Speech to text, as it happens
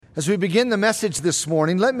As we begin the message this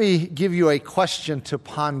morning, let me give you a question to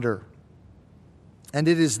ponder. And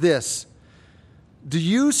it is this: do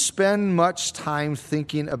you spend much time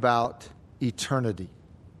thinking about eternity?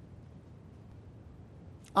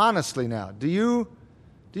 Honestly now, do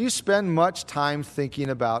you spend much time thinking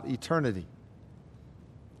about eternity?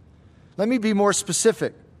 Let me be more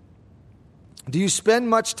specific. Do you spend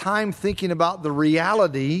much time thinking about the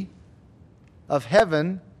reality of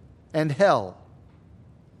heaven and hell?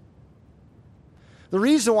 The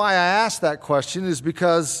reason why I ask that question is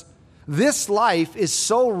because this life is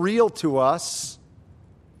so real to us,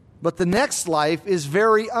 but the next life is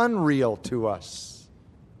very unreal to us.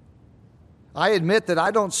 I admit that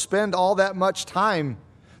I don't spend all that much time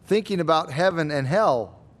thinking about heaven and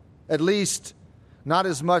hell, at least not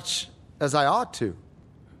as much as I ought to.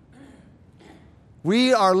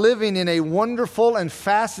 We are living in a wonderful and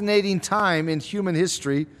fascinating time in human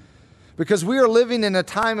history because we are living in a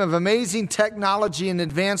time of amazing technology and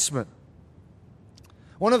advancement.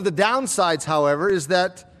 One of the downsides, however, is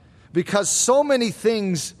that because so many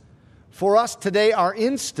things for us today are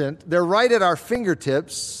instant, they're right at our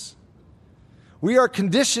fingertips, we are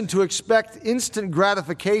conditioned to expect instant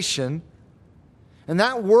gratification, and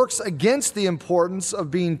that works against the importance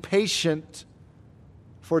of being patient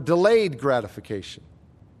for delayed gratification.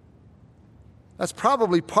 That's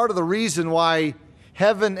probably part of the reason why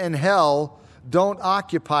heaven and hell don't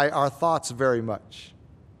occupy our thoughts very much.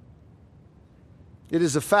 It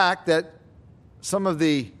is a fact that some of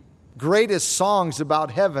the greatest songs about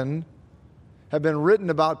heaven have been written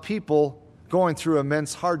about people going through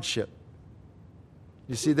immense hardship.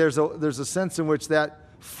 You see, there's a sense in which that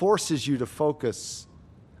forces you to focus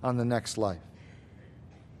on the next life.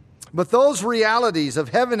 But those realities of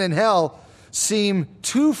heaven and hell seem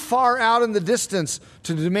too far out in the distance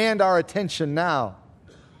to demand our attention now.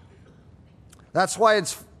 That's why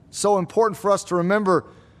it's so important for us to remember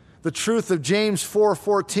the truth of James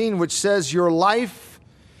 4:14, which says, "Your life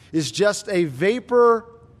is just a vapor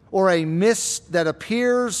or a mist that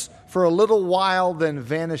appears for a little while, then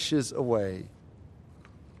vanishes away."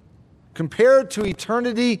 Compared to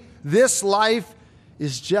eternity, this life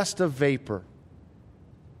is just a vapor.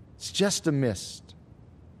 It's just a mist.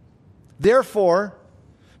 Therefore,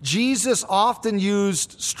 Jesus often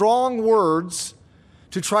used strong words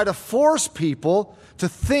to try to force people to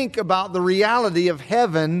think about the reality of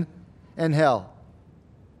heaven and hell.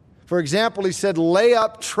 For example, he said, "Lay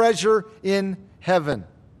up treasure in heaven."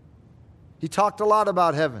 He talked a lot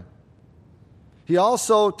about heaven. He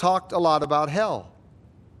also talked a lot about hell.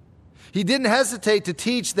 He didn't hesitate to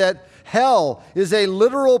teach that hell is a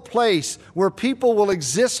literal place where people will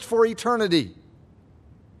exist for eternity.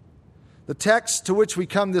 The text to which we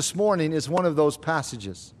come this morning is one of those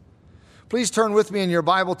passages. Please turn with me in your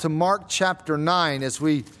Bible to Mark chapter 9 as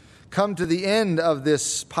we come to the end of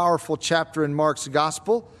this powerful chapter in Mark's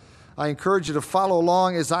gospel. I encourage you to follow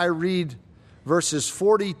along as I read verses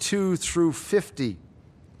 42 through 50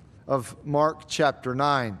 of Mark chapter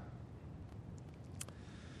 9.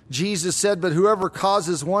 Jesus said, "But whoever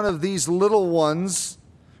causes one of these little ones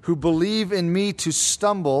who believe in me to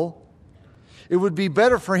stumble, it would be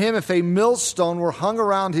better for him if a millstone were hung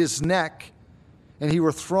around his neck and he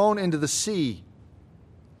were thrown into the sea.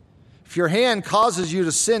 If your hand causes you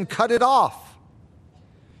to sin, cut it off.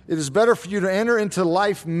 It is better for you to enter into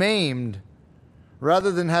life maimed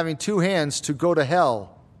rather than having two hands to go to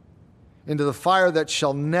hell, into the fire that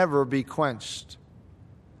shall never be quenched,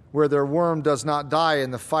 where their worm does not die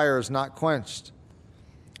and the fire is not quenched.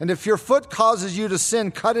 And if your foot causes you to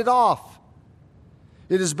sin, cut it off.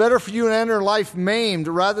 It is better for you to enter life maimed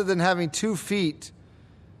rather than having 2 feet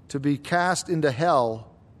to be cast into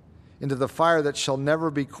hell, into the fire that shall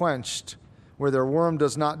never be quenched, where their worm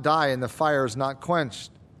does not die and the fire is not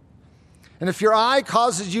quenched. And if your eye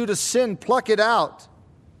causes you to sin, pluck it out.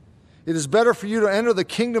 It is better for you to enter the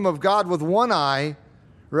kingdom of God with one eye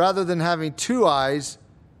rather than having 2 eyes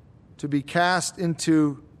to be cast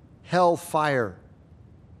into hell fire,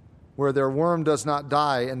 where their worm does not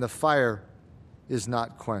die and the fire is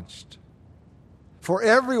not quenched. For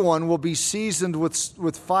everyone will be seasoned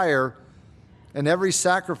with fire, and every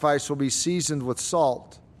sacrifice will be seasoned with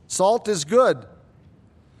salt. Salt is good,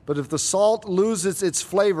 but if the salt loses its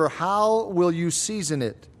flavor, how will you season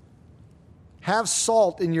it? Have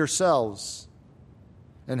salt in yourselves,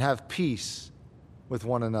 and have peace with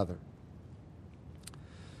one another."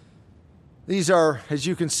 These are, as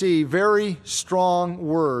you can see, very strong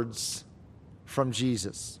words from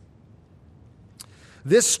Jesus.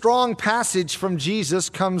 This strong passage from Jesus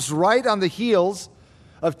comes right on the heels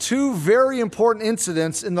of 2 very important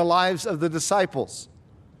incidents in the lives of the disciples.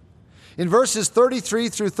 In verses 33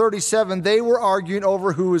 through 37, they were arguing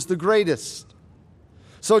over who is the greatest.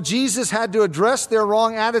 So Jesus had to address their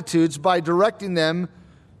wrong attitudes by directing them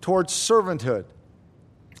towards servanthood.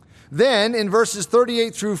 Then, in verses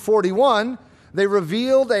 38 through 41, they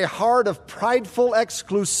revealed a heart of prideful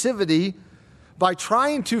exclusivity by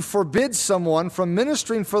trying to forbid someone from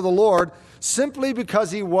ministering for the Lord simply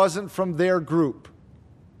because he wasn't from their group.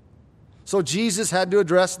 So Jesus had to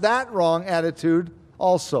address that wrong attitude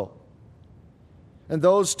also. And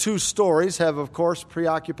those two stories have, of course,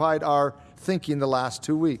 preoccupied our thinking the last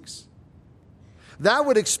 2 weeks. That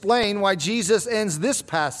would explain why Jesus ends this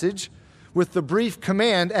passage with the brief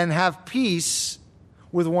command, and have peace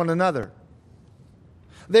with one another.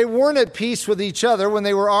 They weren't at peace with each other when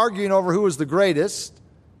they were arguing over who was the greatest.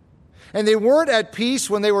 And they weren't at peace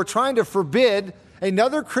when they were trying to forbid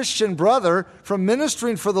another Christian brother from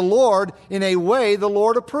ministering for the Lord in a way the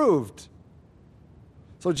Lord approved.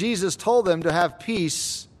 So Jesus told them to have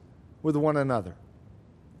peace with one another.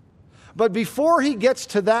 But before he gets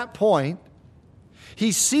to that point,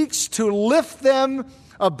 he seeks to lift them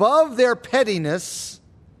above their pettiness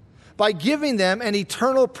by giving them an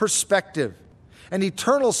eternal perspective, an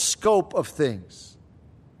eternal scope of things.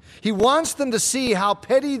 He wants them to see how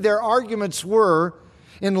petty their arguments were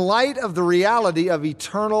in light of the reality of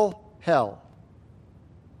eternal hell.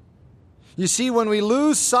 You see, when we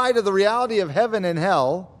lose sight of the reality of heaven and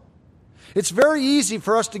hell, it's very easy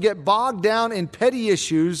for us to get bogged down in petty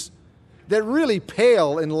issues that really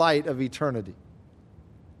pale in light of eternity.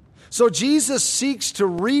 So Jesus seeks to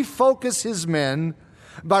refocus his men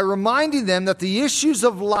by reminding them that the issues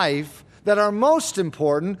of life that are most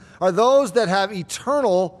important are those that have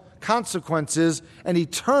eternal consequences and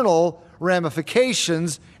eternal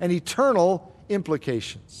ramifications and eternal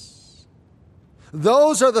implications.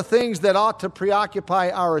 Those are the things that ought to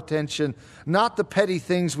preoccupy our attention, not the petty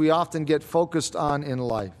things we often get focused on in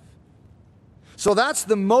life. So that's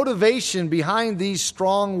the motivation behind these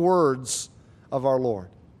strong words of our Lord.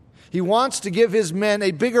 He wants to give his men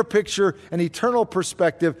a bigger picture, an eternal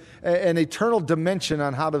perspective, an eternal dimension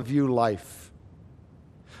on how to view life.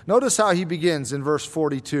 Notice how he begins in verse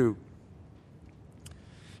 42.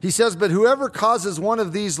 He says, "But whoever causes one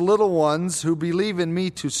of these little ones who believe in me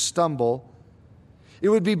to stumble, it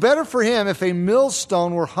would be better for him if a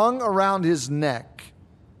millstone were hung around his neck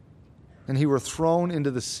and he were thrown into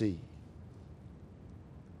the sea."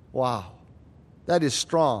 Wow, that is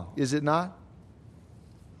strong, is it not?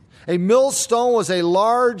 A millstone was a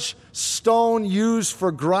large stone used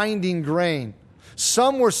for grinding grain.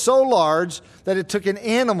 Some were so large that it took an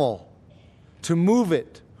animal to move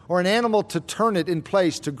it, or an animal to turn it in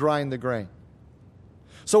place to grind the grain.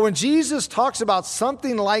 So when Jesus talks about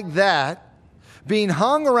something like that being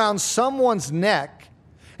hung around someone's neck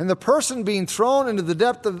and the person being thrown into the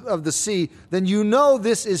depth of the sea, then you know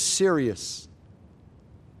this is serious.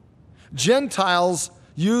 Gentiles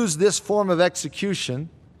used this form of execution,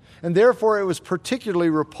 and therefore it was particularly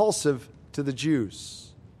repulsive to the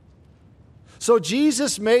Jews. So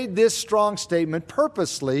Jesus made this strong statement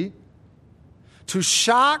purposely to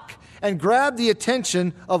shock and grab the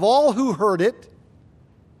attention of all who heard it,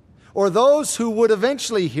 or those who would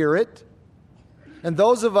eventually hear it, and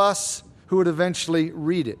those of us who would eventually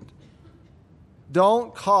read it.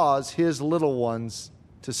 Don't cause his little ones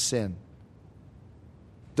to sin.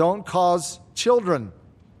 Don't cause children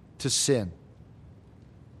to sin.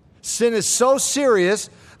 Sin is so serious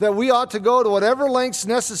that we ought to go to whatever lengths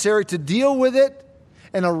necessary to deal with it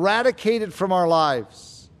and eradicate it from our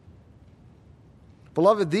lives.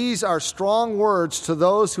 Beloved, these are strong words to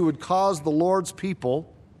those who would cause the Lord's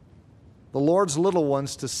people, the Lord's little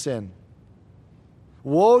ones, to sin.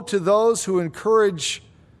 Woe to those who encourage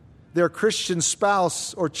their Christian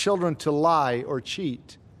spouse or children to lie or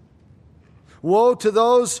cheat. Woe to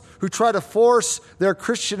those who try to force their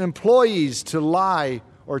Christian employees to lie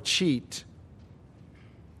or cheat.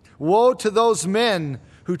 Woe to those men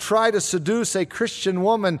who try to seduce a Christian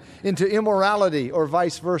woman into immorality or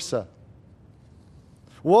vice versa.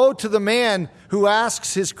 Woe to the man who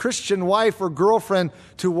asks his Christian wife or girlfriend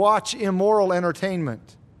to watch immoral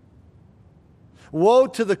entertainment. Woe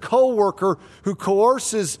to the coworker who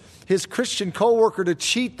coerces his Christian coworker to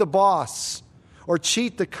cheat the boss or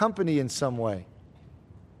cheat the company in some way.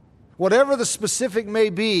 Whatever the specific may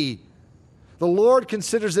be, the Lord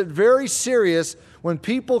considers it very serious when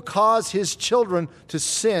people cause his children to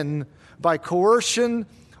sin by coercion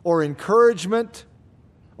or encouragement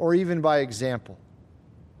or even by example.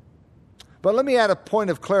 But let me add a point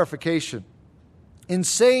of clarification. In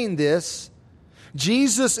saying this,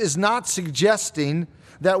 Jesus is not suggesting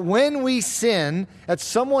that when we sin at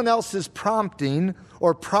someone else's prompting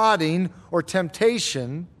or prodding or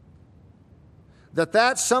temptation,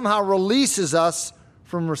 that somehow releases us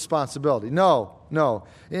from responsibility. No.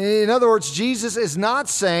 In other words, Jesus is not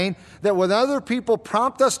saying that when other people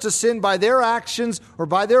prompt us to sin by their actions or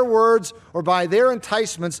by their words or by their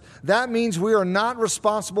enticements, that means we are not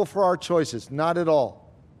responsible for our choices. Not at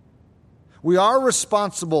all. We are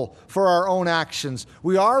responsible for our own actions.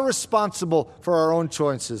 We are responsible for our own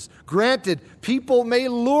choices. Granted, people may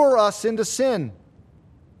lure us into sin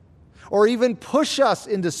or even push us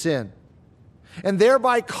into sin and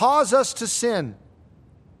thereby cause us to sin.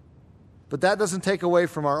 But that doesn't take away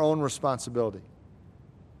from our own responsibility.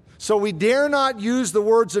 So we dare not use the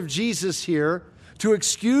words of Jesus here to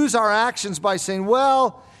excuse our actions by saying,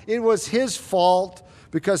 well, it was his fault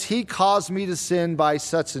because he caused me to sin by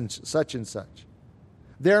such and such.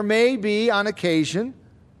 There may be, on occasion,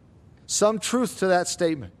 some truth to that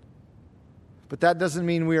statement. But that doesn't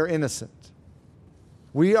mean we are innocent.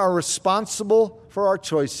 We are responsible for our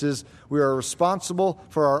choices. We are responsible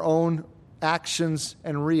for our own actions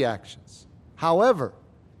and reactions. However,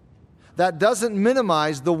 that doesn't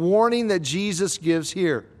minimize the warning that Jesus gives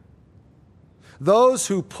here. Those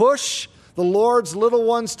who push the Lord's little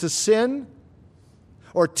ones to sin,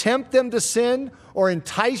 or tempt them to sin, or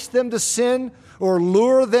entice them to sin, or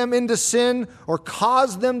lure them into sin, or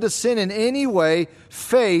cause them to sin in any way,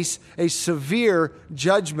 face a severe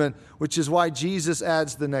judgment, which is why Jesus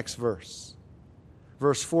adds the next verse.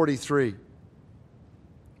 Verse 43.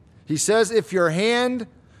 He says, if your hand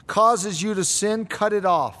causes you to sin, cut it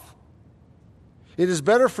off. It is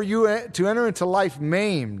better for you to enter into life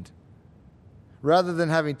maimed rather than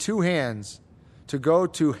having two hands to go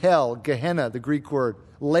to hell, Gehenna, the Greek word,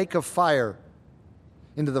 lake of fire,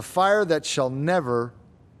 into the fire that shall never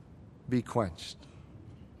be quenched.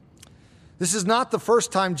 This is not the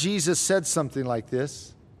first time Jesus said something like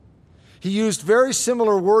this. He used very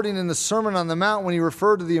similar wording in the Sermon on the Mount when he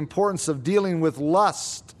referred to the importance of dealing with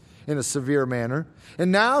lust in a severe manner.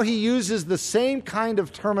 And now he uses the same kind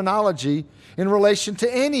of terminology in relation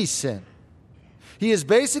to any sin. He is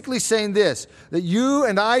basically saying this, that you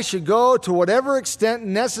and I should go to whatever extent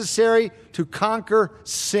necessary to conquer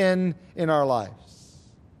sin in our lives.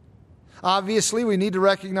 Obviously, we need to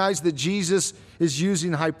recognize that Jesus is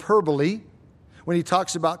using hyperbole when he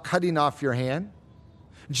talks about cutting off your hand.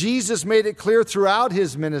 Jesus made it clear throughout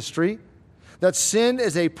his ministry that sin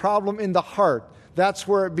is a problem in the heart. That's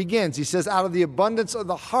where it begins. He says, out of the abundance of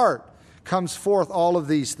the heart comes forth all of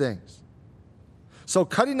these things. So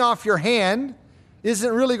cutting off your hand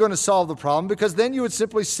isn't really going to solve the problem, because then you would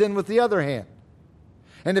simply sin with the other hand.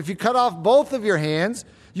 And if you cut off both of your hands,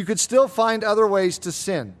 you could still find other ways to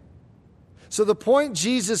sin. So the point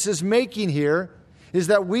Jesus is making here is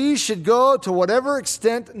that we should go to whatever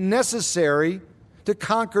extent necessary to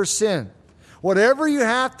conquer sin. Whatever you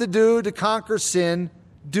have to do to conquer sin,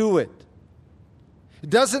 do it.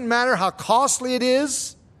 It doesn't matter how costly it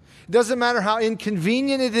is. It doesn't matter how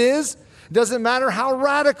inconvenient it is. It doesn't matter how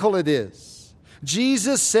radical it is.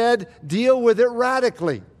 Jesus said, deal with it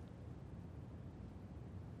radically.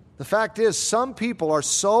 The fact is, some people are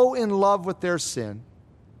so in love with their sin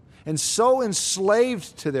and so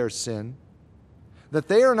enslaved to their sin that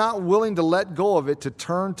they are not willing to let go of it to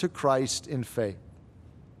turn to Christ in faith.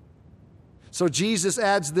 So Jesus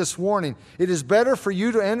adds this warning. It is better for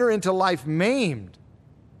you to enter into life maimed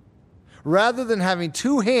rather than having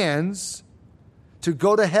two hands to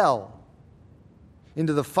go to hell,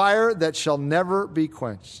 into the fire that shall never be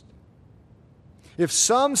quenched. If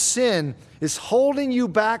some sin is holding you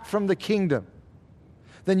back from the kingdom,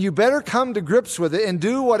 then you better come to grips with it and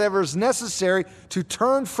do whatever is necessary to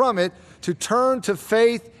turn from it, to turn to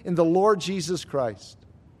faith in the Lord Jesus Christ.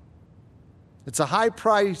 It's a high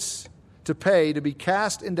price to pay to be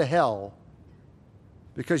cast into hell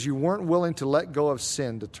because you weren't willing to let go of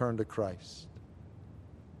sin to turn to Christ.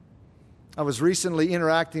 I was recently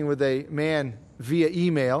interacting with a man via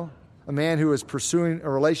email, a man who was pursuing a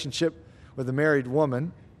relationship with a married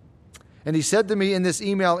woman. And he said to me in this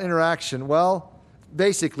email interaction, well,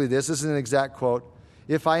 basically this is an exact quote,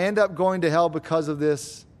 if I end up going to hell because of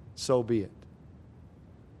this, so be it.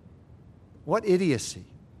 What idiocy.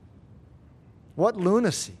 What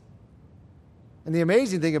lunacy. And the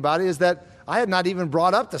amazing thing about it is that I had not even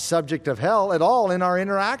brought up the subject of hell at all in our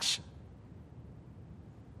interaction.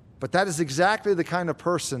 But that is exactly the kind of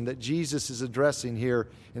person that Jesus is addressing here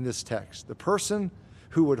in this text. The person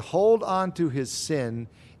who would hold on to his sin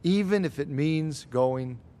even if it means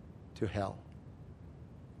going to hell.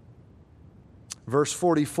 Verse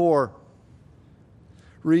 44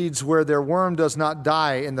 reads, where their worm does not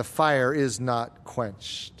die and the fire is not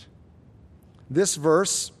quenched. This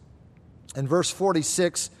verse, and verse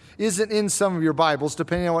 46, isn't in some of your Bibles,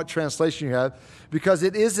 depending on what translation you have, because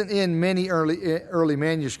it isn't in many early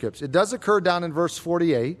manuscripts. It does occur down in verse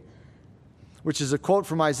 48, which is a quote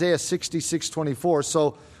from Isaiah 66:24.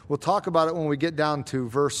 So we'll talk about it when we get down to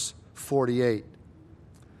verse 48.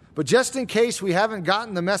 But just in case we haven't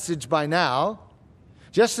gotten the message by now,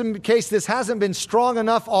 just in case this hasn't been strong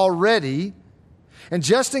enough already, and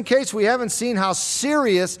just in case we haven't seen how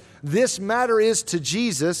serious this matter is to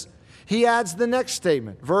Jesus, he adds the next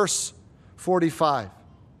statement, verse 45.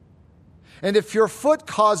 And if your foot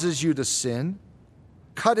causes you to sin,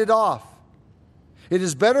 cut it off. It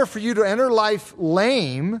is better for you to enter life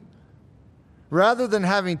lame rather than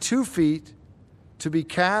having 2 feet to be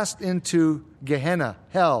cast into Gehenna,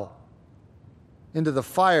 hell, into the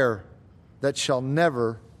fire that shall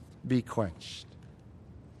never be quenched.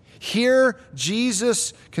 Here,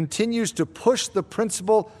 Jesus continues to push the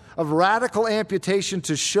principle of radical amputation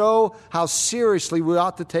to show how seriously we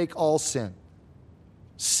ought to take all sin.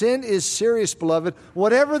 Sin is serious, beloved,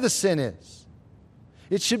 whatever the sin is.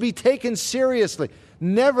 It should be taken seriously,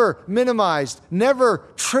 never minimized, never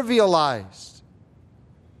trivialized.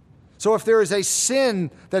 So if there is a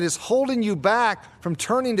sin that is holding you back from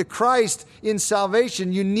turning to Christ in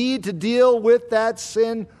salvation, you need to deal with that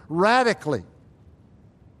sin radically.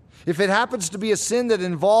 If it happens to be a sin that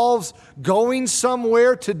involves going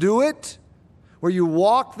somewhere to do it, where you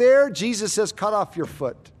walk there, Jesus says, cut off your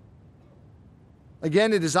foot.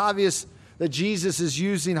 Again, it is obvious that Jesus is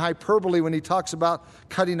using hyperbole when he talks about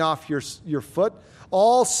cutting off your foot.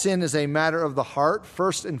 All sin is a matter of the heart,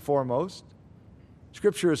 first and foremost.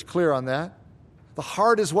 Scripture is clear on that. The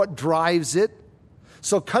heart is what drives it.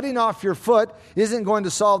 So cutting off your foot isn't going to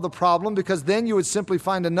solve the problem, because then you would simply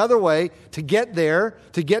find another way to get there,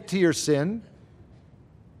 to get to your sin.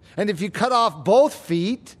 And if you cut off both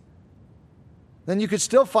feet, then you could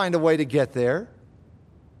still find a way to get there.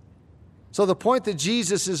 So the point that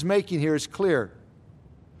Jesus is making here is clear.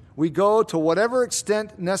 We go to whatever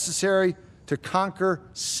extent necessary to conquer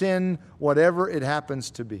sin, whatever it happens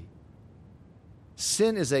to be.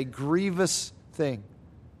 Sin is a grievous thing.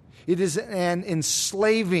 It is an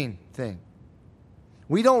enslaving thing.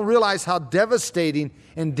 We don't realize how devastating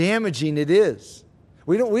and damaging it is.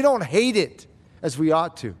 We don't hate it as we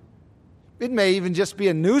ought to. It may even just be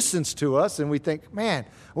a nuisance to us, and we think, man,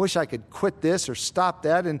 I wish I could quit this or stop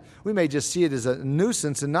that, and we may just see it as a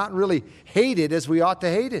nuisance and not really hate it as we ought to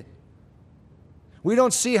hate it. We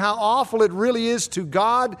don't see how awful it really is to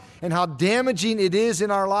God and how damaging it is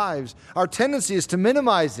in our lives. Our tendency is to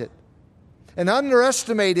minimize it and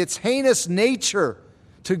underestimate its heinous nature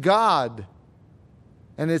to God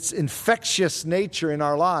and its infectious nature in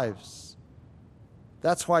our lives.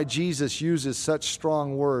 That's why Jesus uses such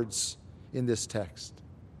strong words in this text.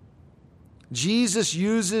 Jesus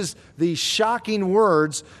uses these shocking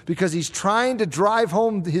words because he's trying to drive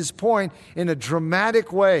home his point in a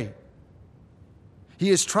dramatic way. He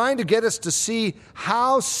is trying to get us to see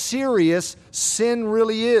how serious sin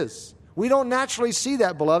really is. We don't naturally see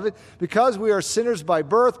that, beloved, because we are sinners by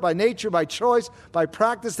birth, by nature, by choice, by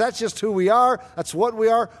practice. That's just who we are. That's what we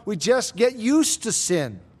are. We just get used to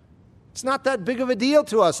sin. It's not that big of a deal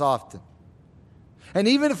to us often. And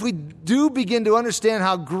even if we do begin to understand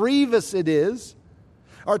how grievous it is,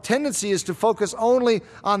 our tendency is to focus only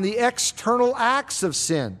on the external acts of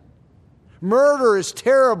sin. Murder is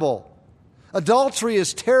terrible. Adultery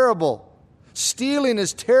is terrible. Stealing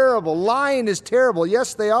is terrible. Lying is terrible.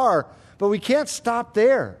 Yes, they are. But we can't stop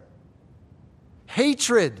there.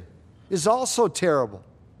 Hatred is also terrible.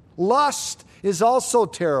 Lust is also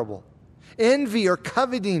terrible. Envy or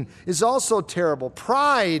coveting is also terrible.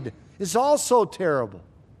 Pride is also terrible.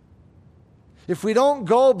 If we don't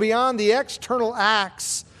go beyond the external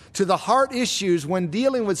acts to the heart issues when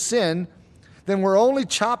dealing with sin, then we're only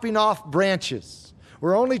chopping off branches.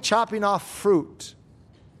 We're only chopping off fruit.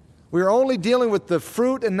 We're only dealing with the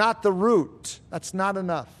fruit and not the root. That's not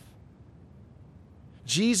enough.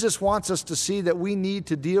 Jesus wants us to see that we need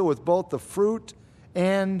to deal with both the fruit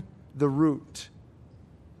and the root.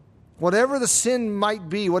 Whatever the sin might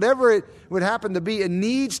be, whatever it would happen to be, it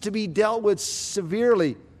needs to be dealt with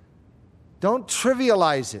severely. Don't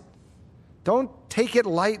trivialize it. Don't take it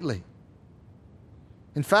lightly.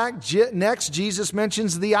 In fact, next Jesus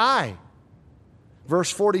mentions the eye.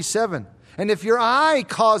 Verse 47, and if your eye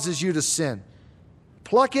causes you to sin,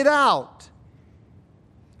 pluck it out.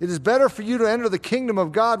 It is better for you to enter the kingdom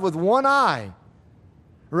of God with one eye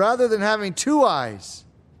rather than having 2 eyes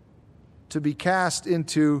to be cast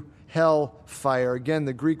into hell fire. Again,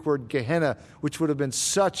 the Greek word Gehenna, which would have been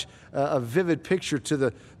such a vivid picture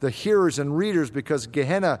to the hearers and readers, because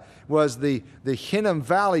Gehenna was the Hinnom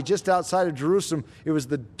Valley just outside of Jerusalem. It was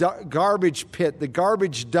the garbage pit, the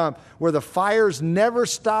garbage dump, where the fires never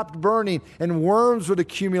stopped burning and worms would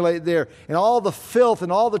accumulate there. And all the filth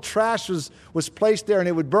and all the trash was placed there, and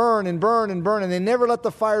it would burn and burn and burn, and they never let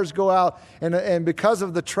the fires go out. And because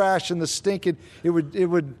of the trash and the stink, it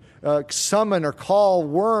would summon or call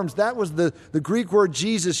worms. That was the Greek word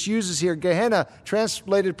Jesus uses here. Gehenna,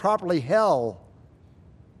 translated properly, hell.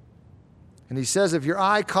 And he says, if your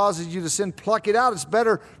eye causes you to sin, pluck it out. It's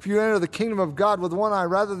better for you to enter the kingdom of God with one eye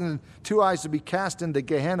rather than two eyes to be cast into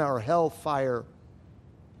Gehenna or hell fire.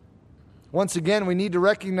 Once again, we need to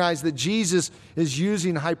recognize that Jesus is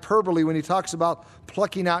using hyperbole when he talks about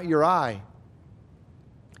plucking out your eye.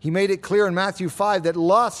 He made it clear in Matthew 5 that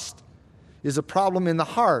lust is a problem in the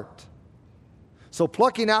heart. So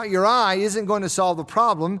plucking out your eye isn't going to solve the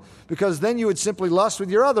problem, because then you would simply lust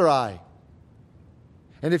with your other eye.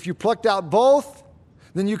 And if you plucked out both,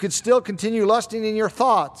 then you could still continue lusting in your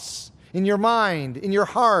thoughts, in your mind, in your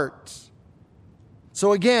heart.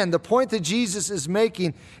 So again, the point that Jesus is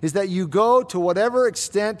making is that you go to whatever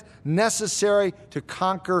extent necessary to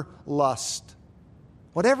conquer lust.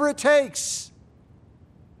 Whatever it takes.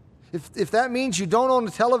 If that means you don't own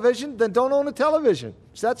a television, then don't own a television.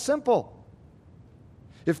 It's that simple.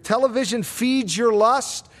 If television feeds your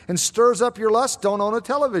lust and stirs up your lust, don't own a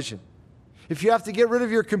television. If you have to get rid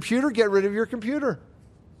of your computer, get rid of your computer.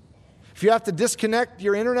 If you have to disconnect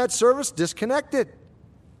your internet service, disconnect it.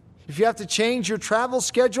 If you have to change your travel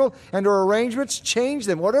schedule and or arrangements, change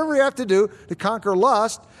them. Whatever you have to do to conquer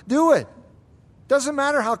lust, do it. Doesn't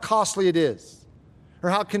matter how costly it is, or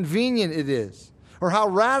how convenient it is, or how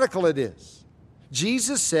radical it is.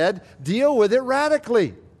 Jesus said, deal with it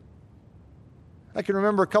radically. I can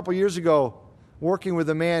remember a couple years ago working with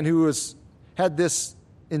a man who had this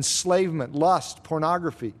enslavement, lust,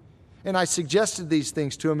 pornography. And I suggested these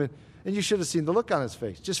things to him, and you should have seen the look on his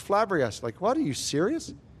face. Just flabbergasted. Like, what, are you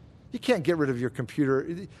serious? You can't get rid of your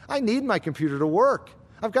computer. I need my computer to work.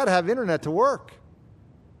 I've got to have internet to work.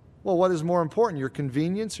 Well, what is more important, your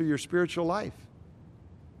convenience or your spiritual life?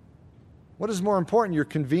 What is more important, your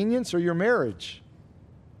convenience or your marriage?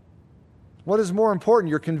 What is more important,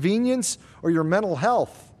 your convenience or your mental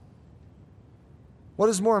health? What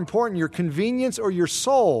is more important, your convenience or your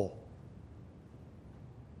soul?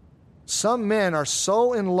 Some men are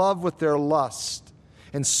so in love with their lust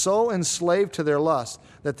and so enslaved to their lust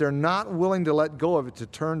that they're not willing to let go of it to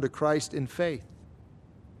turn to Christ in faith.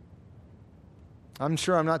 I'm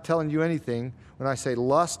sure I'm not telling you anything when I say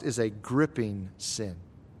lust is a gripping sin,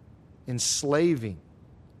 enslaving.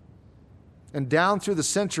 And down through the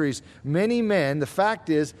centuries, many men, the fact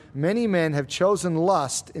is, many men have chosen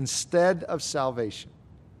lust instead of salvation.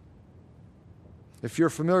 If you're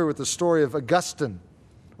familiar with the story of Augustine,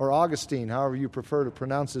 or Augustine, however you prefer to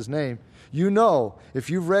pronounce his name, you know, if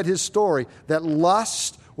you've read his story, that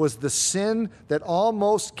lust was the sin that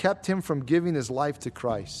almost kept him from giving his life to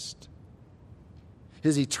Christ.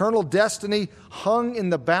 His eternal destiny hung in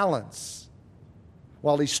the balance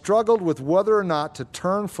while he struggled with whether or not to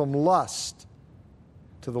turn from lust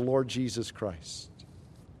to the Lord Jesus Christ.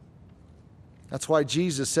 That's why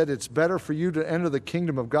Jesus said it's better for you to enter the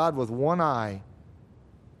kingdom of God with one eye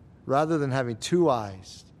rather than having two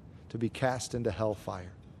eyes to be cast into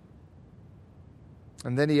hellfire.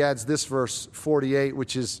 And then he adds this verse 48,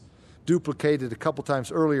 which is duplicated a couple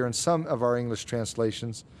times earlier in some of our English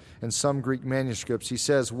translations and some Greek manuscripts. He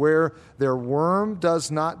says, where their worm does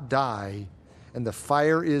not die and the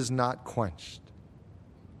fire is not quenched.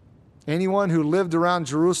 Anyone who lived around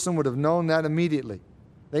Jerusalem would have known that immediately.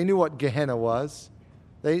 They knew what Gehenna was.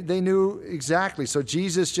 They knew exactly. So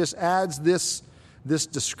Jesus just adds this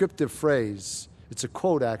descriptive phrase. It's a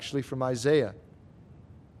quote, actually, from Isaiah.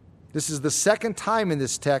 This is the second time in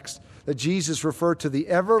this text that Jesus referred to the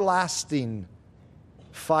everlasting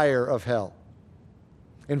fire of hell.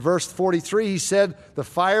 In verse 43, he said, the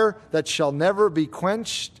fire that shall never be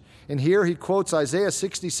quenched. And here he quotes Isaiah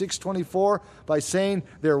 66:24 by saying,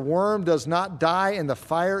 their worm does not die and the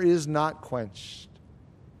fire is not quenched.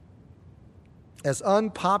 As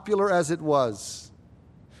unpopular as it was,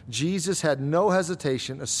 Jesus had no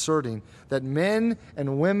hesitation asserting that men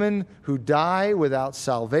and women who die without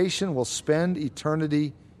salvation will spend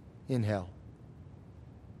eternity in hell.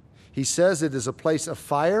 He says it is a place of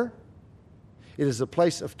fire, it is a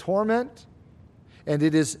place of torment, and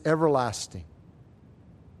it is everlasting.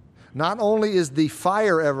 Not only is the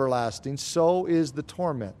fire everlasting, so is the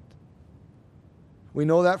torment. We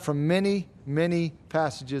know that from many, many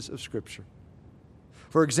passages of Scripture.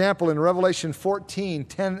 For example, in Revelation 14,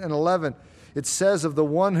 10 and 11, it says of the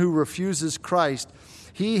one who refuses Christ,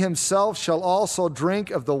 he himself shall also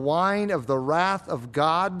drink of the wine of the wrath of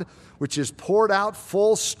God, which is poured out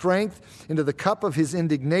full strength into the cup of his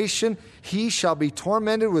indignation. He shall be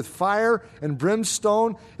tormented with fire and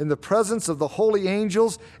brimstone in the presence of the holy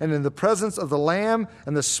angels and in the presence of the Lamb,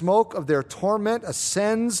 and the smoke of their torment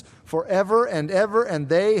ascends forever and ever, and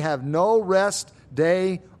they have no rest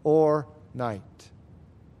day or night.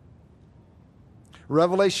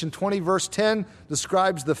 Revelation 20, verse 10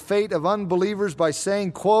 describes the fate of unbelievers by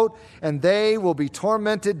saying, quote, and they will be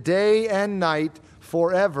tormented day and night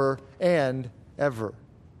forever and ever.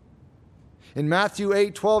 In Matthew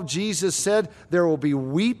 8:12, Jesus said, there will be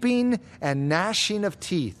weeping and gnashing of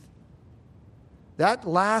teeth. That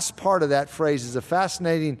last part of that phrase is a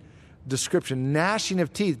fascinating description, gnashing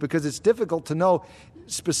of teeth, because it's difficult to know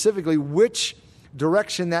specifically which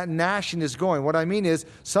direction that gnashing is going. What I mean is,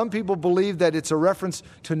 some people believe that it's a reference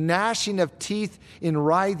to gnashing of teeth in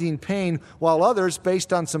writhing pain, while others,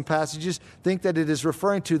 based on some passages, think that it is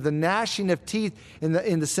referring to the gnashing of teeth in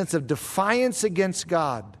the sense of defiance against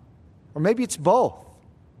God. Or maybe it's both.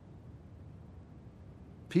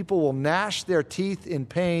 People will gnash their teeth in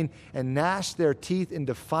pain and gnash their teeth in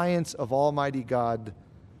defiance of Almighty God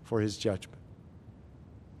for his judgment.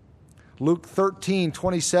 Luke 13,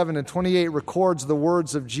 27 and 28 records the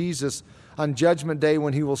words of Jesus on Judgment Day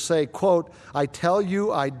when he will say, quote, I tell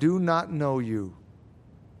you, I do not know you.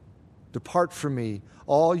 Depart from me,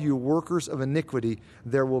 all you workers of iniquity.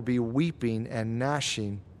 There will be weeping and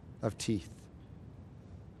gnashing of teeth.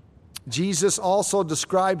 Jesus also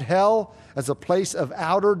described hell as a place of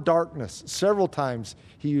outer darkness. Several times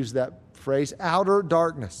he used that phrase, outer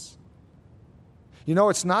darkness. You know,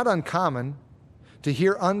 it's not uncommon to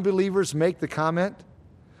hear unbelievers make the comment,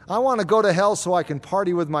 I want to go to hell so I can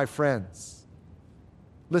party with my friends.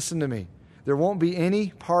 Listen to me. There won't be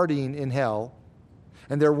any partying in hell,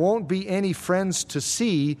 and there won't be any friends to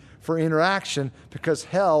see for interaction, because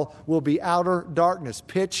hell will be outer darkness,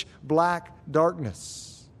 pitch black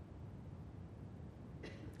darkness.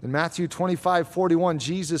 In Matthew 25:41,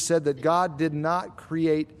 Jesus said that God did not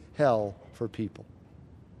create hell for people.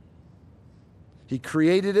 He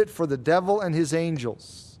created it for the devil and his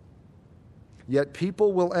angels. Yet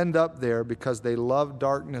people will end up there because they love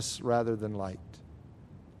darkness rather than light.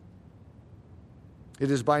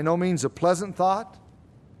 It is by no means a pleasant thought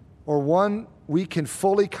or one we can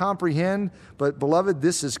fully comprehend, but beloved,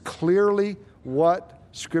 this is clearly what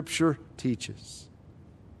Scripture teaches.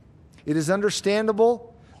 It is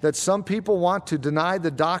understandable that some people want to deny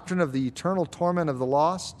the doctrine of the eternal torment of the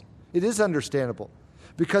lost. It is understandable,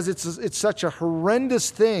 because it's such a horrendous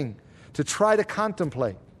thing to try to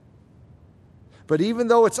contemplate. But even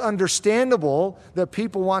though it's understandable that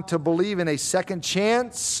people want to believe in a second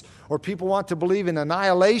chance, or people want to believe in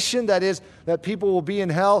annihilation, that is, that people will be in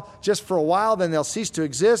hell just for a while, then they'll cease to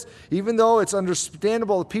exist, even though it's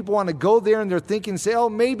understandable that people want to go there and they're thinking, say, oh,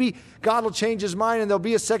 maybe God will change his mind and there'll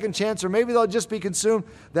be a second chance, or maybe they'll just be consumed,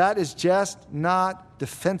 that is just not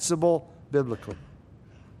defensible biblically.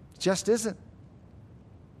 It just isn't.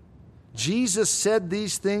 Jesus said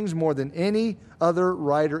these things more than any other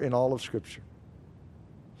writer in all of Scripture.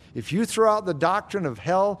 If you throw out the doctrine of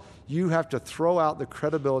hell, you have to throw out the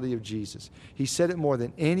credibility of Jesus. He said it more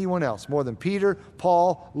than anyone else, more than Peter,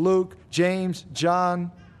 Paul, Luke, James,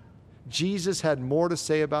 John. Jesus had more to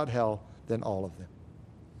say about hell than all of them.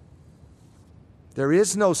 There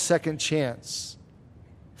is no second chance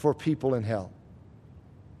for people in hell.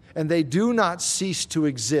 And they do not cease to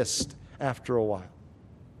exist after a while.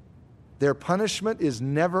 Their punishment is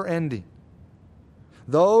never ending.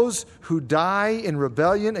 Those who die in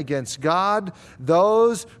rebellion against God,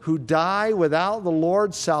 those who die without the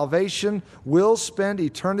Lord's salvation, will spend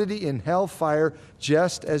eternity in hellfire,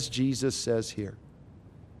 just as Jesus says here.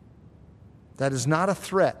 That is not a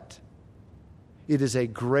threat. It is a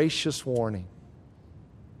gracious warning.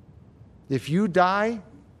 If you die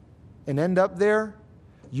and end up there,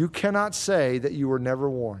 you cannot say that you were never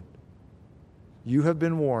warned. You have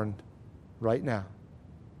been warned right now.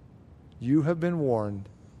 You have been warned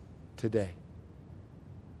today.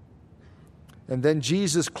 And then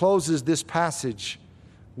Jesus closes this passage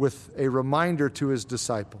with a reminder to his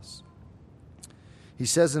disciples. He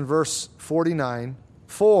says in verse 49,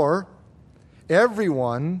 for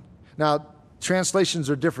everyone, now translations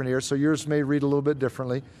are different here, so yours may read a little bit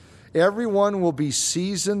differently. Everyone will be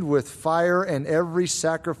seasoned with fire, and every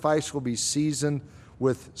sacrifice will be seasoned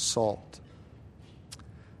with salt.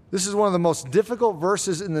 This is one of the most difficult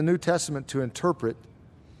verses in the New Testament to interpret,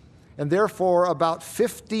 and therefore about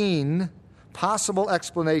 15 possible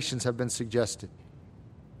explanations have been suggested.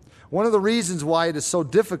 One of the reasons why it is so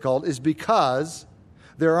difficult is because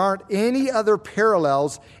there aren't any other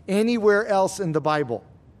parallels anywhere else in the Bible.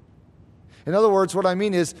 In other words, what I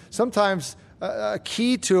mean is sometimes a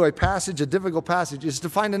key to a passage, a difficult passage, is to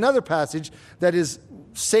find another passage that is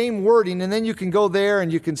same wording, and then you can go there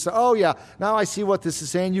and you can say, oh yeah, now I see what this is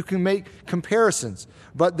saying. You can make comparisons.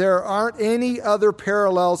 But there aren't any other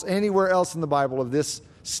parallels anywhere else in the Bible of this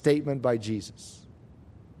statement by Jesus.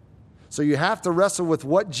 So you have to wrestle with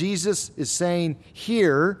what Jesus is saying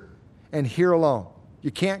here and here alone.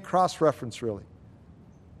 You can't cross-reference really.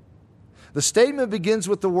 The statement begins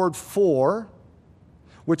with the word for,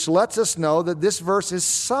 which lets us know that this verse is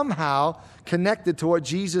somehow connected to what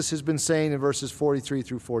Jesus has been saying in verses 43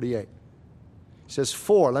 through 48. He says,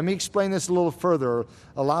 for. Let me explain this a little further.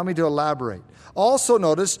 Allow me to elaborate. Also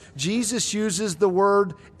notice, Jesus uses the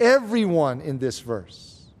word everyone in this verse.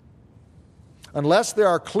 Unless there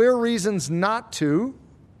are clear reasons not to,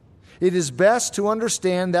 it is best to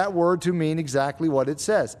understand that word to mean exactly what it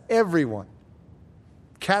says. Everyone.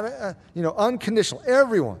 Unconditional.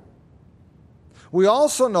 Everyone. We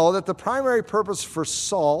also know that the primary purpose for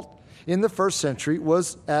salt in the first century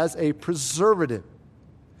was as a preservative,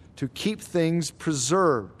 to keep things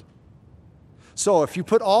preserved. So if you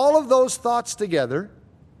put all of those thoughts together,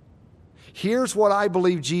 here's what I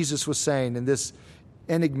believe Jesus was saying in this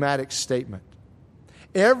enigmatic statement.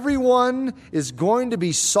 Everyone is going to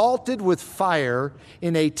be salted with fire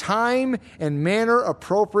in a time and manner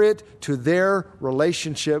appropriate to their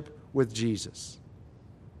relationship with Jesus.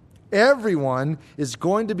 Everyone is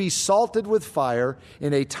going to be salted with fire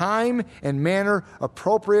in a time and manner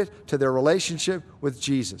appropriate to their relationship with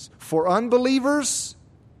Jesus. For unbelievers,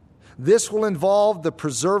 this will involve the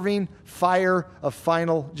preserving fire of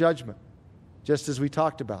final judgment, just as we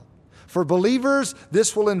talked about. For believers,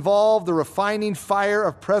 this will involve the refining fire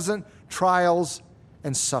of present trials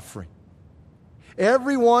and suffering.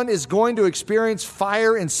 Everyone is going to experience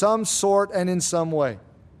fire in some sort and in some way.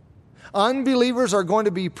 Unbelievers are going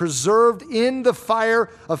to be preserved in the fire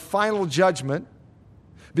of final judgment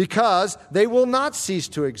because they will not cease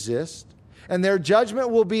to exist and their judgment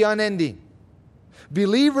will be unending.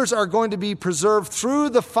 Believers are going to be preserved through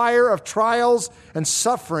the fire of trials and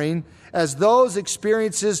suffering as those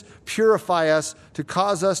experiences purify us to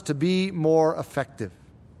cause us to be more effective.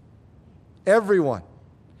 Everyone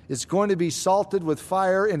is going to be salted with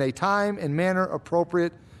fire in a time and manner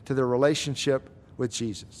appropriate to their relationship with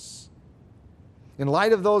Jesus. In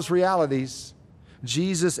light of those realities,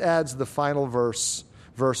 Jesus adds the final verse,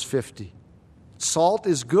 verse 50. Salt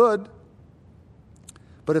is good,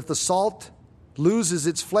 but if the salt loses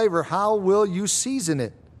its flavor, how will you season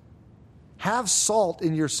it? Have salt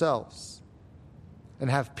in yourselves and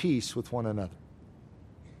have peace with one another.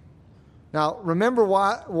 Now, remember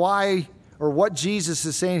why or what Jesus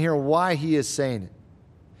is saying here, why he is saying it.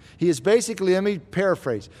 He is basically, let me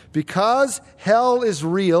paraphrase, because hell is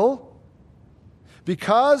real,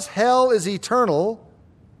 because hell is eternal,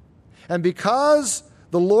 and because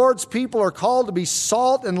the Lord's people are called to be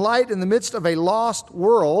salt and light in the midst of a lost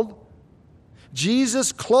world,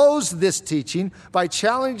 Jesus closed this teaching by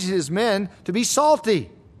challenging his men to be salty.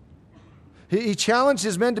 He challenged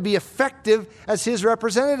his men to be effective as his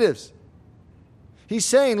representatives. He's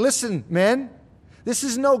saying, listen, men, this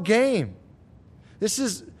is no game. This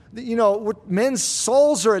is, men's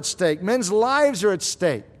souls are at stake. Men's lives are at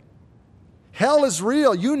stake. Hell is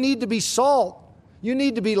real. You need to be salt. You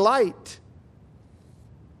need to be light.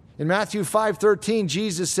 In Matthew 5:13,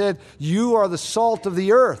 Jesus said, you are the salt of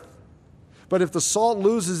the earth. But if the salt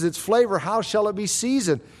loses its flavor, how shall it be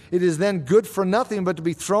seasoned? It is then good for nothing but to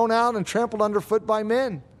be thrown out and trampled underfoot by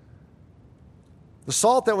men. The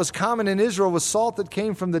salt that was common in Israel was salt that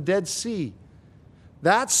came from the Dead Sea.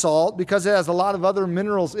 That salt, because it has a lot of other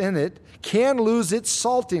minerals in it, can lose its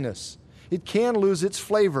saltiness. It can lose its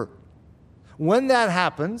flavor. When that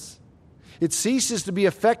happens, it ceases to be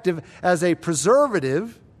effective as a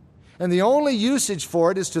preservative, and the only usage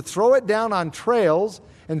for it is to throw it down on trails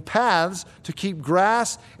and paths to keep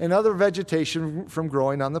grass and other vegetation from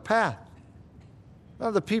growing on the path.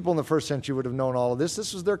 Now, the people in the first century would have known all of this.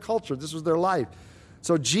 This was their culture. This was their life.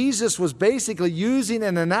 So Jesus was basically using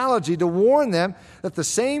an analogy to warn them that the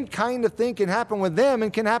same kind of thing can happen with them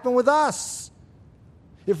and can happen with us.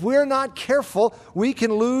 If we're not careful, we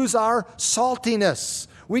can lose our saltiness.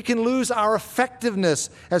 We can lose our effectiveness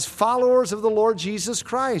as followers of the Lord Jesus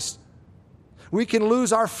Christ. We can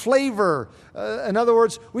lose our flavor. In other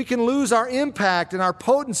words, we can lose our impact and our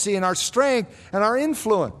potency and our strength and our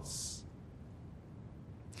influence.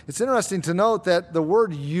 It's interesting to note that the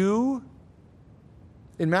word you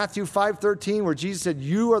in Matthew 5:13, where Jesus said,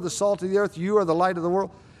 you are the salt of the earth, you are the light of the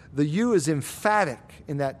world, The you is emphatic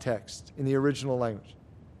in that text, in the original language.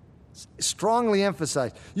 Strongly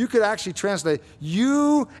emphasized. You could actually translate,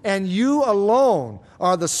 you and you alone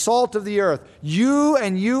are the salt of the earth. You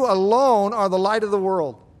and you alone are the light of the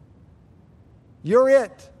world. You're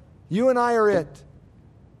it. You and I are it.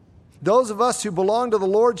 Those of us who belong to the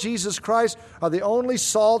Lord Jesus Christ are the only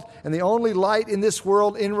salt and the only light in this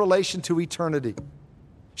world in relation to eternity.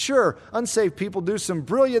 Sure, unsaved people do some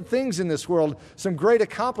brilliant things in this world, some great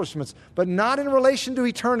accomplishments, but not in relation to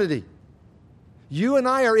eternity. You and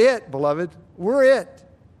I are it, beloved. We're it.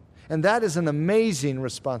 And that is an amazing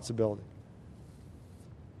responsibility.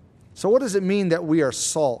 So what does it mean that we are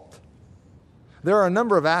salt? There are a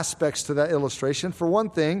number of aspects to that illustration. For one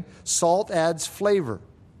thing, salt adds flavor.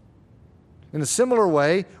 In a similar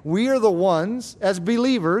way, we are the ones, as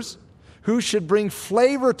believers, who should bring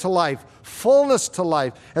flavor to life, fullness to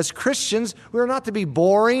life. As Christians, we are not to be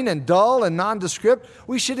boring and dull and nondescript.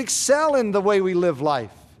 We should excel in the way we live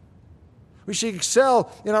life. We should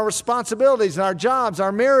excel in our responsibilities, in our jobs,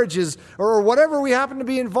 our marriages, or whatever we happen to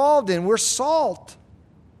be involved in. We're salt.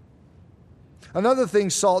 Another thing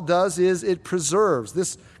salt does is it preserves.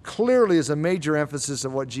 This clearly is a major emphasis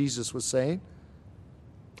of what Jesus was saying.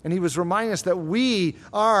 And he was reminding us that we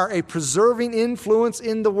are a preserving influence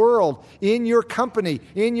in the world, in your company,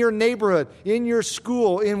 in your neighborhood, in your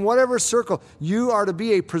school, in whatever circle. You are to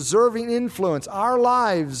be a preserving influence. Our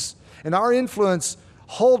lives and our influence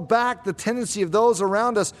hold back the tendency of those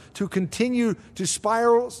around us to continue to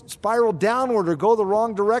spiral downward or go the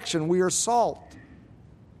wrong direction. We are salt.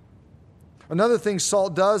 Another thing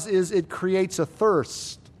salt does is it creates a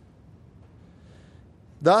thirst.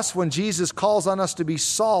 Thus, when Jesus calls on us to be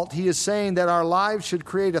salt, he is saying that our lives should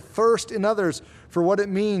create a thirst in others for what it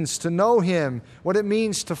means to know him, what it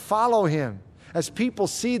means to follow him. As people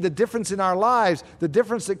see the difference in our lives, the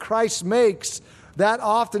difference that Christ makes, that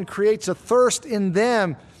often creates a thirst in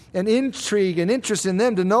them, an intrigue, an interest in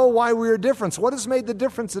them to know why we are different. What has made the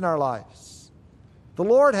difference in our lives? The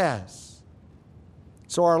Lord has.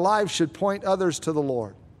 So our lives should point others to the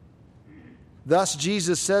Lord. Thus,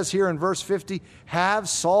 Jesus says here in verse 50, have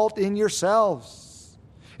salt in yourselves.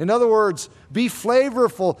 In other words, be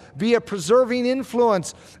flavorful, be a preserving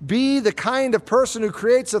influence, be the kind of person who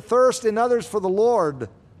creates a thirst in others for the Lord.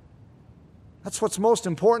 That's what's most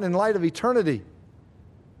important in light of eternity.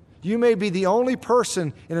 You may be the only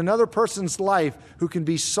person in another person's life who can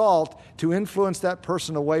be salt to influence that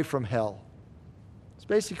person away from hell. It's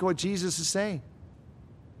basically what Jesus is saying.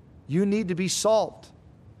 You need to be salt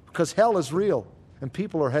because hell is real and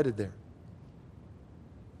people are headed there.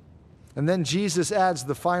 And then Jesus adds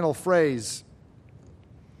the final phrase,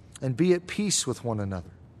 and be at peace with one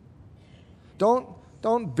another.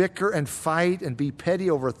 Don't bicker and fight and be petty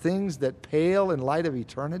over things that pale in light of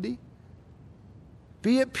eternity.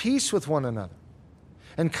 Be at peace with one another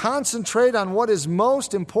and concentrate on what is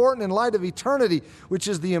most important in light of eternity, which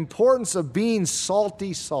is the importance of being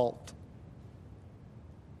salty salt.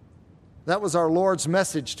 That was our Lord's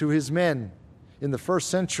message to his men in the first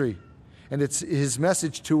century, and it's his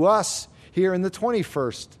message to us here in the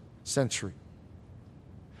 21st century.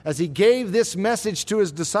 As he gave this message to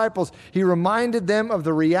his disciples, he reminded them of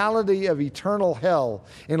the reality of eternal hell.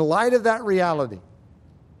 In light of that reality,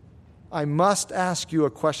 I must ask you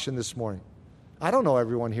a question this morning. I don't know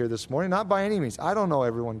everyone here this morning, not by any means. I don't know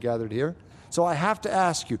everyone gathered here. So I have to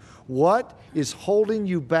ask you, what is holding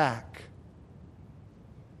you back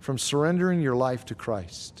from surrendering your life to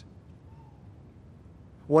Christ?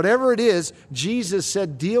 Whatever it is, Jesus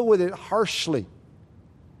said, deal with it harshly.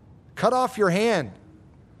 Cut off your hand.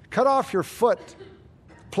 Cut off your foot.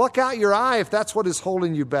 Pluck out your eye if that's what is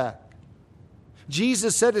holding you back.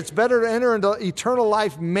 Jesus said it's better to enter into eternal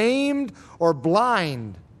life maimed or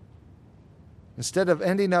blind instead of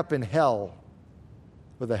ending up in hell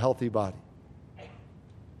with a healthy body.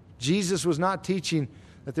 Jesus was not teaching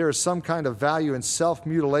that there is some kind of value in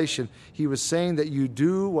self-mutilation. He was saying that you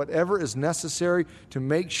do whatever is necessary to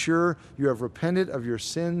make sure you have repented of your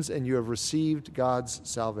sins and you have received God's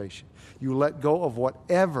salvation. You let go of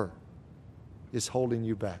whatever is holding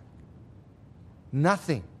you back.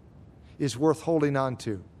 Nothing is worth holding on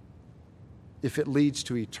to if it leads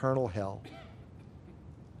to eternal hell.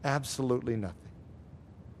 Absolutely nothing.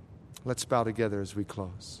 Let's bow together as we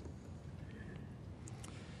close.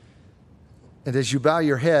 And as you bow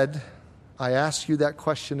your head, I ask you that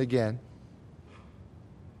question again.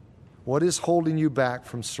 What is holding you back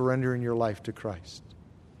from surrendering your life to Christ?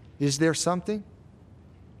 Is there something?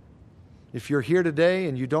 If you're here today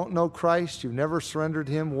and you don't know Christ, you've never surrendered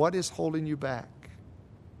him, what is holding you back?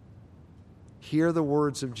 Hear the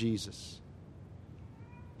words of Jesus.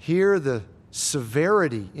 Hear the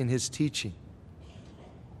severity in his teaching.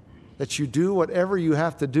 That you do whatever you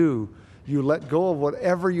have to do. You let go of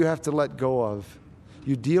whatever you have to let go of.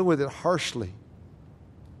 You deal with it harshly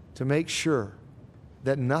to make sure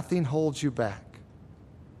that nothing holds you back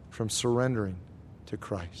from surrendering to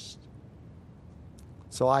Christ.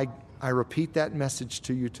 So I repeat that message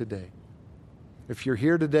to you today. If you're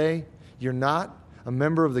here today, you're not a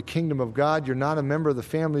member of the kingdom of God, you're not a member of the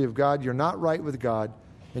family of God, you're not right with God,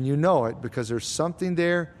 and you know it because there's something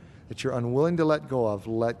there that you're unwilling to let go of,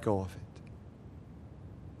 let go of it.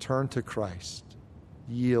 Turn to Christ.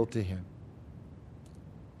 Yield to him.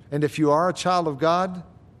 And if you are a child of God,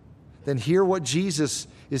 then hear what Jesus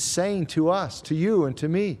is saying to us, to you and to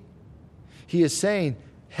me. He is saying,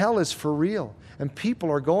 hell is for real, and people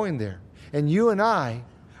are going there. And you and I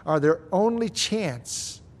are their only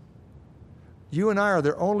chance. You and I are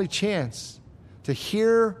their only chance to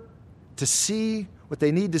hear, to see what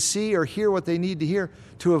they need to see or hear what they need to hear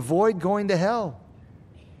to avoid going to hell.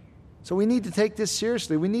 So we need to take this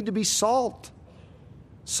seriously. We need to be salty.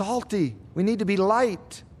 We need to be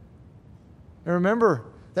light. And remember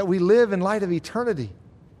that we live in light of eternity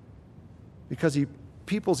because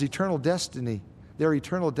people's eternal destiny, their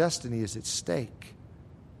eternal destiny is at stake.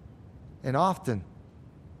 And often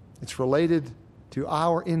it's related to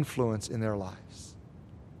our influence in their lives.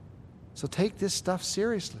 So take this stuff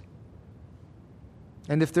seriously.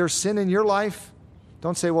 And if there's sin in your life,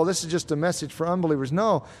 don't say, well, this is just a message for unbelievers.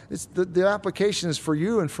 No, the application is for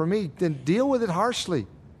you and for me. Then deal with it harshly.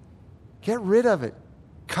 Get rid of it.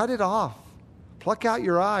 Cut it off. Pluck out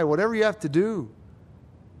your eye, whatever you have to do,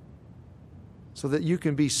 so that you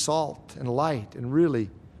can be salt and light and really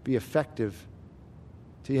be effective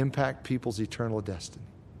to impact people's eternal destiny.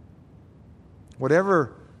 Wherever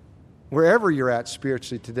you're at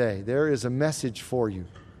spiritually today, there is a message for you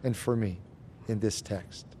and for me in this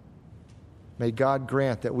text. May God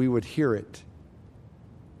grant that we would hear it,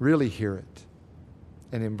 really hear it,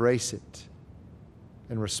 and embrace it,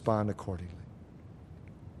 and respond accordingly.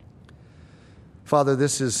 Father,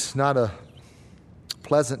 this is not a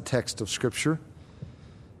pleasant text of Scripture,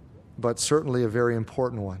 but certainly a very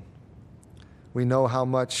important one. We know how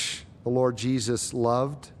much the Lord Jesus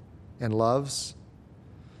loved and loves,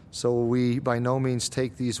 so we by no means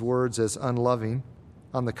take these words as unloving.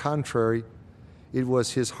 On the contrary, it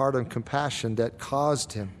was his heart of compassion that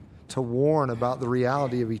caused him to warn about the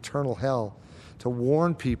reality of eternal hell, to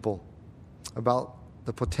warn people about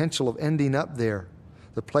the potential of ending up there,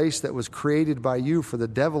 the place that was created by you for the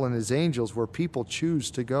devil and his angels where people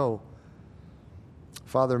choose to go.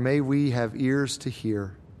 Father, may we have ears to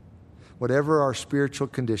hear, whatever our spiritual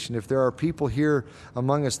condition. If there are people here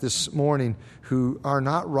among us this morning who are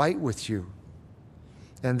not right with you,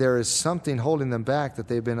 and there is something holding them back that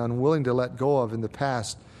they've been unwilling to let go of in the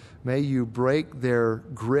past, may you break their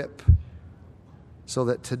grip so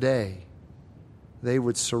that today they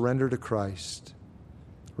would surrender to Christ,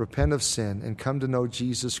 repent of sin, and come to know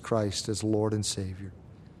Jesus Christ as Lord and Savior,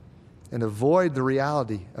 and avoid the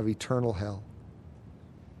reality of eternal hell.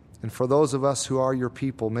 And for those of us who are your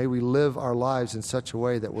people, may we live our lives in such a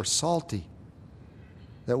way that we're salty,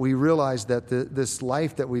 that we realize that this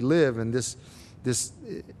life that we live and this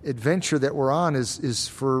adventure that we're on is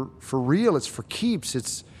for real, it's for keeps,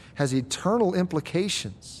 it has eternal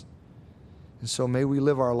implications. And so may we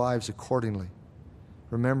live our lives accordingly,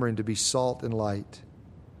 remembering to be salt and light,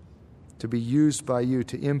 to be used by you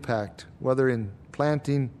to impact, whether in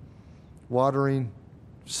planting, watering,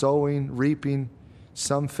 sowing, reaping,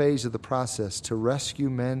 some phase of the process to rescue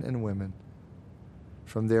men and women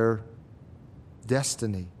from their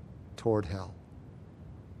destiny toward hell.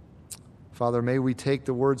 Father, may we take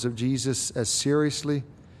the words of Jesus as seriously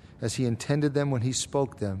as he intended them when he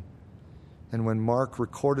spoke them and when Mark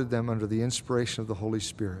recorded them under the inspiration of the Holy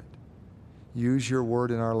Spirit. Use your word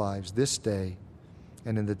in our lives this day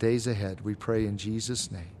and in the days ahead. We pray in Jesus'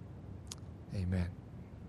 name. Amen.